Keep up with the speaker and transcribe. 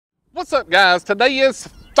What's up, guys? Today is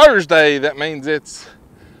Thursday. That means it's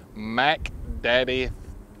Mac Daddy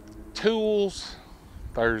Tools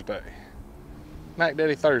Thursday. Mac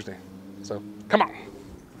Daddy Thursday. So, come on.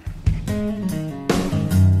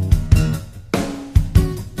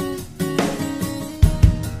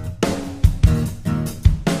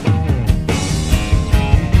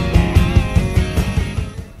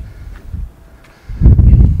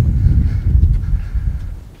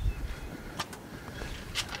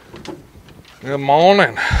 Good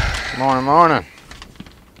morning. Morning.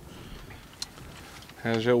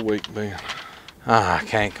 How's your week been? I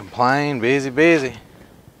can't complain. Busy.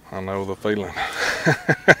 I know the feeling.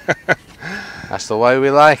 That's the way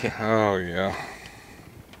we like it. Oh, yeah.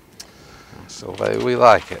 That's the way we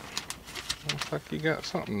like it. Looks like you got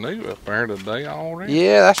something new up there today already.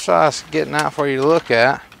 Yeah, that's what I was getting out for you to look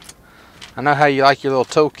at. I know how you like your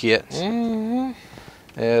little toolkits. Mm-hmm.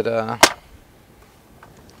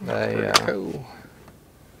 They cool.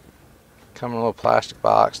 come in a little plastic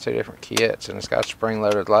box, 2 different kits, and it's got a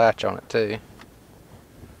spring-loaded latch on it too.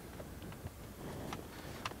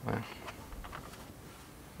 Well,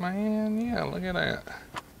 Man, yeah, look at that.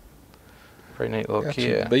 pretty neat little Got kit.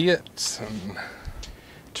 your bits and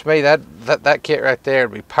To me, that kit right there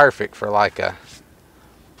would be perfect for like a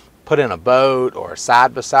put in a boat or a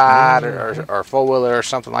side-by-side or a four-wheeler or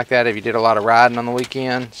something like that if you did a lot of riding on the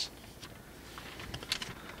weekends.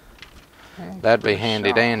 That'd be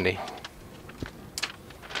handy dandy.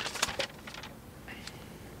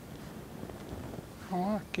 I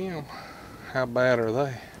like them. How bad are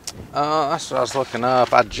they? That's what I was looking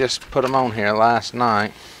up. I just put them on here last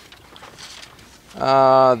night.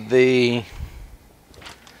 The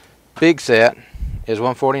big set is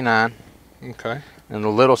 $149, Okay. and the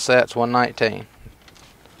little set's $119.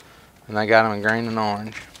 And they got them in green and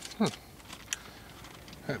orange.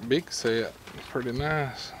 That big set, pretty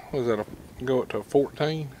nice. Was that go up to a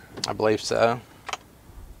 14? I believe so.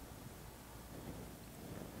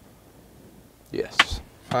 Yes.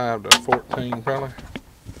 5 to 14 probably.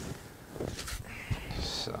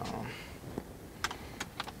 So,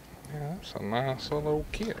 Yeah, that's a nice little old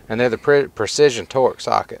kit. and they're the precision torque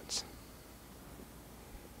sockets.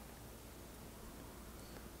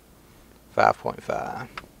 5.5.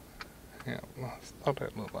 Yeah, I thought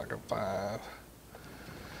that looked like a 5.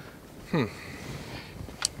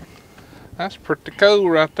 That's pretty cool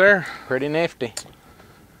right there. Pretty nifty.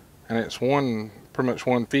 And it's pretty much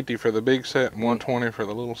 150 for the big set and 120 for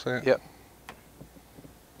the little set. Yep.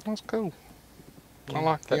 That's cool. I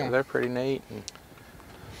like them. They're pretty neat. And,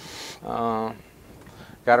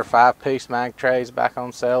 got our 5-piece mag trays back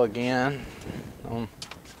on sale again.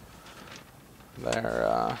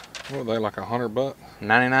 They're What are they, like $100?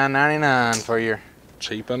 $99.99 for your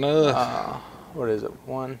Cheap enough. what is it?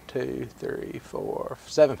 1, 2, 3, 4,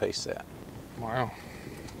 7-piece set. Wow.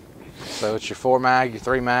 So it's your 4 mag, your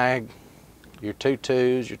 3 mag, your 2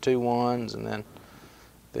 2s, your 2 1s, and then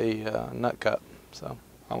the nut cup. So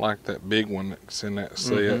I like that big one that's in that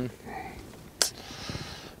set.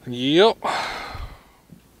 Yep.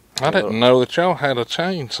 I didn't know that y'all had a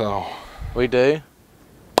chainsaw. we do.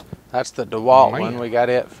 That's the DeWalt Man. one. We got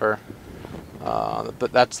it for,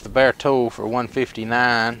 but that's the bare tool for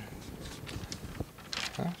 $159.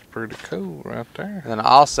 That's pretty cool right there. Then I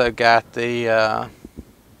also got the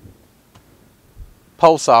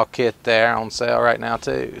pole saw kit there on sale right now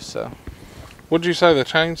too. So What'd you say the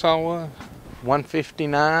chainsaw was?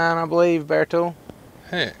 $159, I believe, bare tool,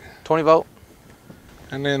 Heck. 20 volt.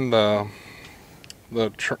 And then the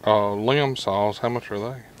limb saws, how much are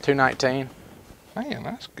they? $219. Man,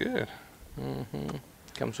 that's good.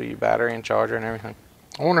 Comes with your battery and charger and everything.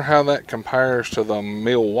 I wonder how that compares to the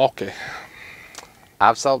Milwaukee.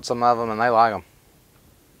 I've sold some of them and they like them.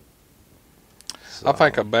 So, I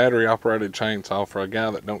think a battery operated chainsaw for a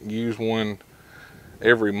guy that don't use one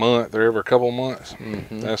every month or every couple months,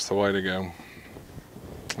 that's the way to go.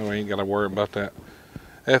 We ain't got to worry about that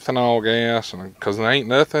ethanol gas, and because there ain't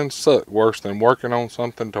nothing suck worse than working on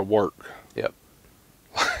something to work. Yep.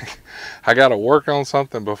 I got to work on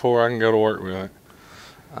something before I can go to work with it.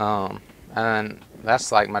 And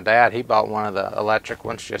that's like my dad. He bought one of the electric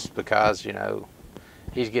ones just because, you know,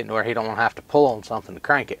 he's getting to where he don't want to have to pull on something to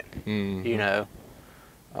crank it. You know,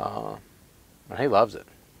 and he loves it.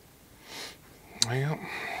 Well,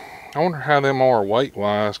 I wonder how them are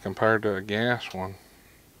weight-wise compared to a gas one.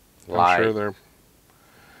 Light. I'm sure they're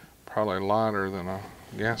probably lighter than a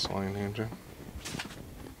gasoline engine.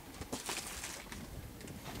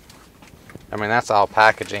 I mean, that's all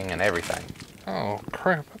packaging and everything. Oh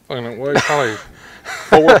crap! That thing weighs probably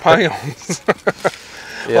 4 pounds.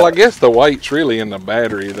 Well, I guess the weight's really in the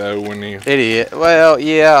battery though when you. It is. Well,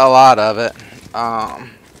 yeah, a lot of it.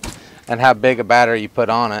 And how big a battery you put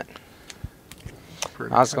on it.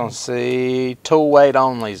 I was going to see tool weight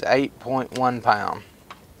only is 8.1 pound.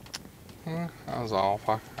 I was off.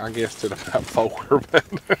 I guessed it about 4, but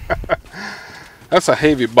that's a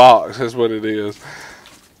heavy box. That's what it is.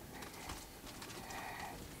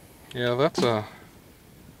 Yeah, that'd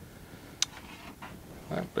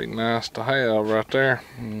be nice to have right there.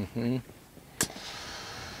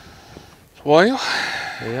 Well,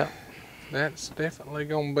 yeah, that's definitely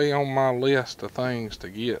gonna be on my list of things to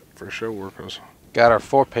get for sure. Cause got our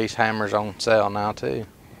 4-piece hammers on sale now too.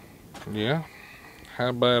 Yeah,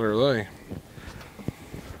 how bad are they?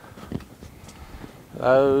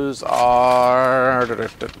 Those are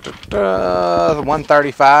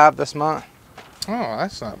 $135 this month. Oh,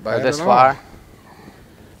 that's not bad. Or this at flyer.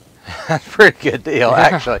 That's a pretty good deal,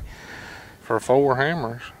 actually. For 4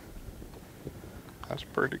 hammers, that's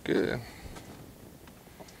pretty good.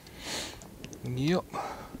 Yep.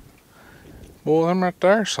 Boy, them right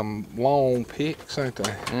there, some long picks, ain't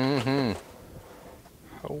they?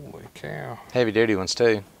 Holy cow. Heavy duty ones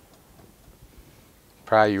too.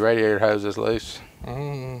 Probably your radiator hose is loose.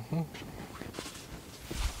 Them's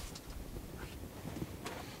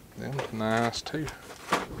nice too.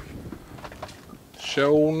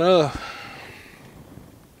 Sure enough.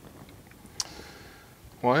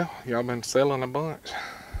 Well, y'all been selling a bunch.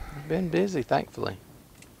 Been busy, thankfully.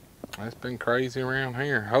 It's been crazy around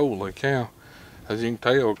here. Holy cow. As you can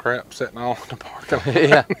tell, crap sitting all in the parking lot.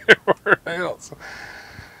 Yeah. Everywhere else.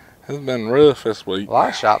 It's been rough this week. A lot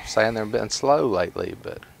of shops saying they've been slow lately,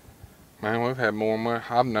 but Man, we've had more money.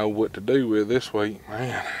 I know what to do with this week.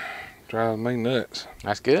 Man, drives me nuts.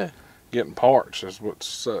 that's good. Getting parts is what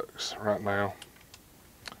sucks right now.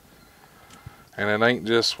 And it ain't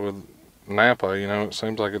just with Napa, you know, it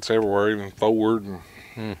seems like it's everywhere, even Ford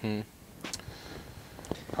and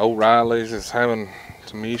O'Reilly's is having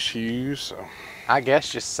some issues. So. I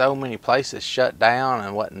guess just so many places shut down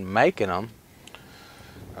and wasn't making them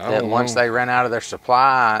that once they ran out of their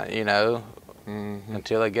supply, you know,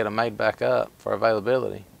 until they get them made back up for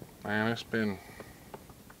availability. Man, it's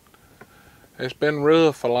been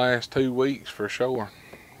rough the last 2 weeks for sure.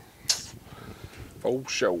 For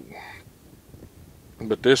sure.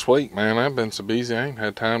 But this week, man, I've been so busy I ain't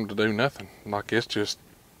had time to do nothing. Like, it's just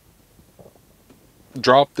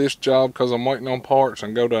drop this job because I'm waiting on parts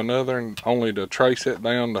and go to another, and only to trace it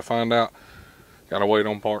down to find out gotta wait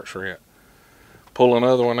on parts for it. Pull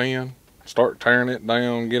another one in, start tearing it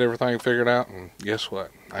down, get everything figured out, and guess what?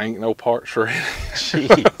 I ain't no parts for it.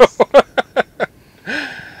 Jeez.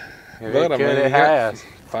 But I mean, it has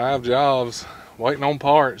 5 jobs waiting on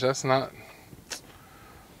parts. That's not.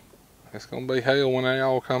 It's gonna be hell when they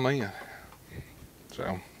all come in.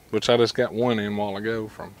 So, which I just got one in a while ago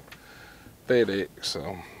from FedEx,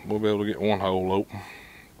 so we'll be able to get one hole open.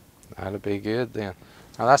 That'll be good then.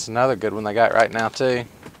 Now that's another good one they got right now too.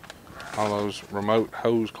 All those remote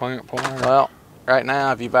hose clamp pliers. Well, right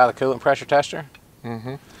now if you buy the coolant pressure tester,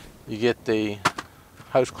 you get the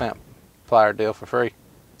hose clamp plier deal for free.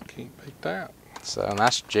 Can't beat that. So and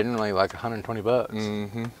that's generally like 120 bucks.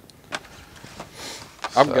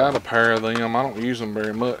 I've got a pair of them. I don't use them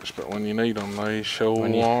very much, but when you need them, they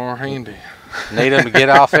sure are handy. Need them to get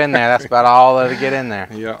off in there. That's about all that'll get in there.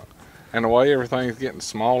 Yeah. And the way everything's getting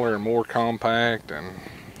smaller and more compact, and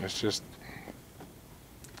it's just,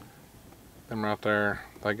 them right there,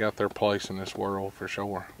 they got their place in this world for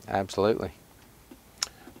sure. Absolutely.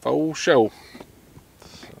 For sure.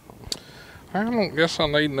 I don't guess I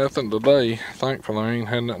need nothing today. Thankfully, I ain't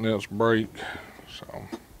had nothing else break. So,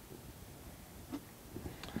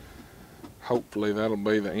 hopefully that'll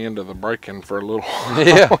be the end of the breaking for a little while.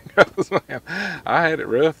 Yeah. Man, I had it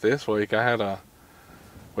rough this week. I had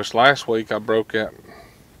which last week I broke that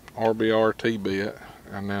RBRT bit,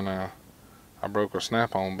 and then I broke a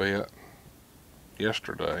snap-on bit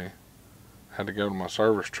yesterday. Had to go to my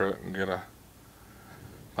service truck and get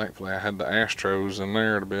thankfully I had the Astros in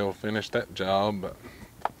there to be able to finish that job, but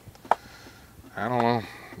I don't know,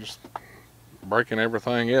 just breaking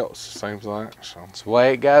everything else, seems like. So It's the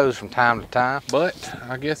way it goes from time to time. But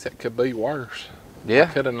I guess it could be worse. Yeah.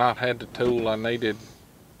 I could have not had the tool I needed,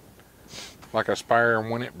 like a spare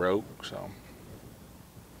when it broke, so.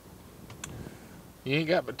 You ain't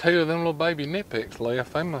got but 2 of them little baby Knipex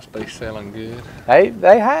left. They must be selling good.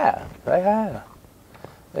 They have.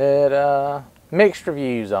 It mixed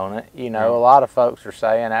reviews on it. You know, a lot of folks are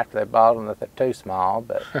saying after they bought them that they're too small,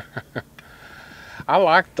 but I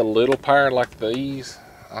like the little pair like these.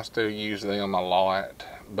 I still use them a lot,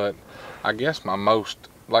 but I guess my most,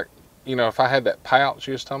 like you know, if I had that pouch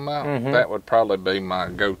you was talking about, that would probably be my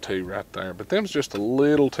go-to right there. But them's just a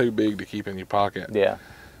little too big to keep in your pocket. Yeah.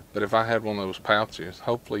 But if I had one of those pouches,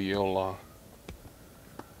 hopefully you'll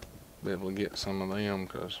be able to get some of them,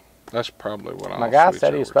 because that's probably what I'll My guy switch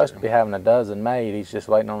said he was over supposed to be having a dozen made. He's just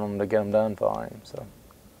waiting on them to get them done for him. So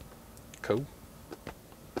cool.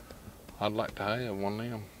 I'd like to have one of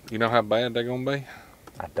them. You know how bad they're gonna be?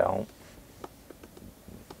 I don't.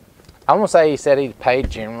 I'm gonna say he said he paid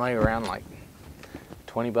generally around like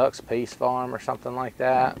 $20 a piece for them or something like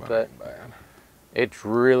that. But bad. It's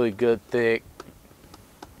really good, thick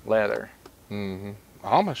leather.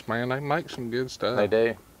 Amish, man, they make some good stuff. They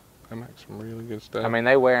do. They make some really good stuff. I mean,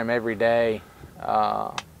 they wear them every day.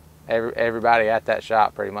 Everybody at that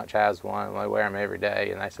shop pretty much has one. They wear them every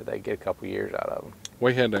day, and they said they get a couple years out of them.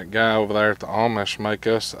 We had that guy over there at the Amish make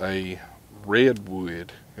us a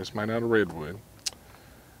redwood. It's made out of redwood.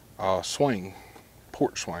 Swing,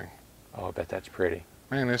 porch swing. Oh, I bet that's pretty.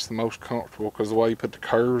 Man, it's the most comfortable because the way you put the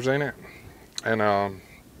curves in it. And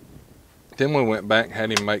then we went back and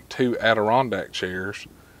had him make 2 Adirondack chairs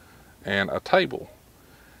and a table.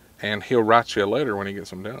 And he'll write you a letter when he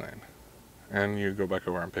gets them done. And you go back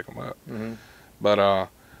over and pick them up. But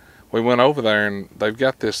we went over there, and they've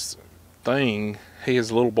got this thing.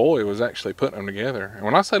 His little boy was actually putting them together. And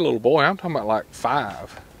when I say little boy, I'm talking about like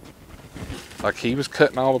 5. Like, he was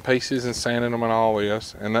cutting all the pieces and sanding them and all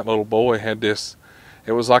this. And that little boy had this,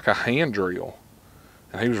 it was like a hand drill.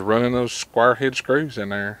 And he was running those square head screws in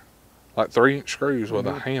there. Like 3-inch screws with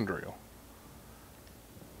a hand drill.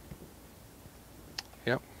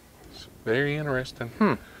 Yep. It's very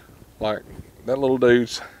interesting. Like, that little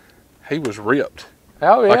dude's, he was ripped.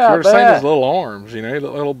 Oh, yeah, like, you were saying his little arms, you know, he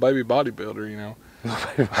looked like a little baby bodybuilder, you know.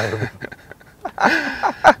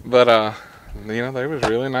 But, you know, they was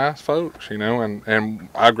really nice folks, you know, and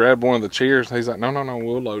I grabbed one of the chairs, and he's like, no,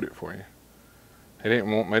 we'll load it for you. He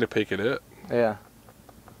didn't want me to pick it up. Yeah.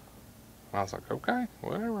 I was like, okay,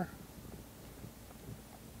 whatever.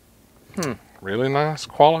 Really nice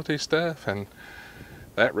quality stuff, and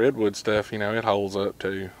that redwood stuff, you know, it holds up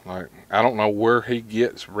too. Like, I don't know where he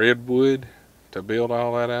gets redwood to build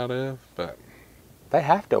all that out of, but they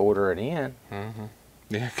have to order it in.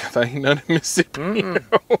 Yeah, 'cause they ain't none in Mississippi. You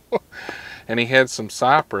know? And he had some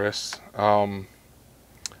cypress, a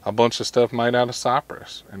bunch of stuff made out of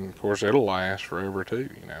cypress, and of course it'll last forever too,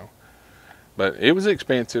 you know. But it was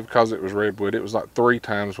expensive because it was redwood. It was like 3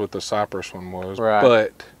 times what the cypress one was. Right.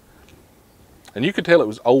 But, and you could tell it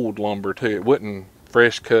was old lumber too. It wasn't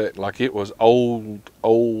fresh cut. Like, it was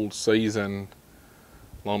old seasoned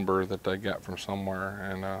lumber that they got from somewhere.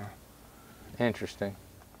 And Interesting.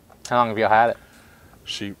 How long have y'all had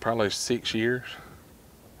it? Probably 6 years.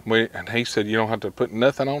 And he said you don't have to put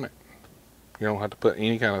nothing on it. You don't have to put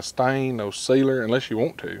any kind of stain, no sealer, unless you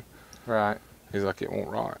want to. Right. He's like, it won't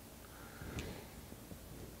rot.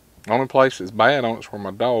 The only place that's bad on it's where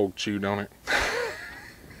my dog chewed on it.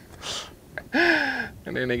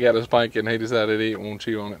 And then he got a spanking, and he decided he didn't want to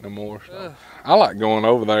chew on it no more. So. I like going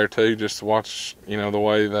over there too, just to watch, you know, the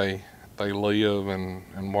way they live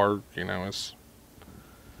and work. You know, it's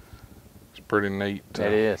pretty neat.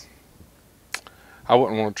 It is. I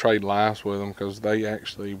wouldn't want to trade lives with them because they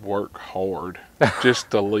actually work hard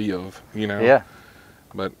just to live, you know. Yeah.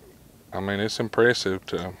 But, I mean, it's impressive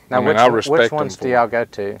to, now, I respect which them. Ones do y'all go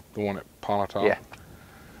to? The one at Pontotoc. Yeah.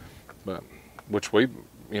 But, which we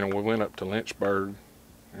went up to Lynchburg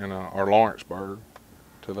and or Lawrenceburg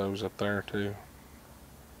to those up there too.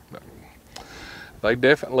 But they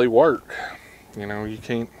definitely work. You know, you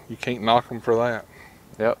can't knock them for that.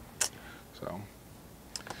 Yep. So,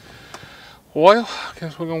 well, I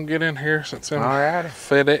guess we're gonna get in here since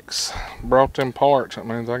FedEx brought them parts. That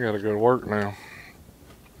means I gotta go to work now.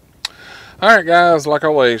 All right, guys. Like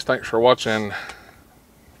always, thanks for watching.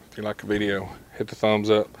 If you like the video, hit the thumbs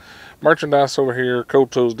up. Merchandise over here, Cool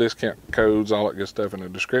Tools, discount codes, all that good stuff in the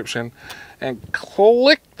description. And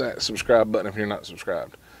click that subscribe button if you're not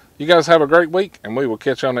subscribed. You guys have a great week, and we will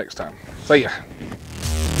catch y'all next time. See ya.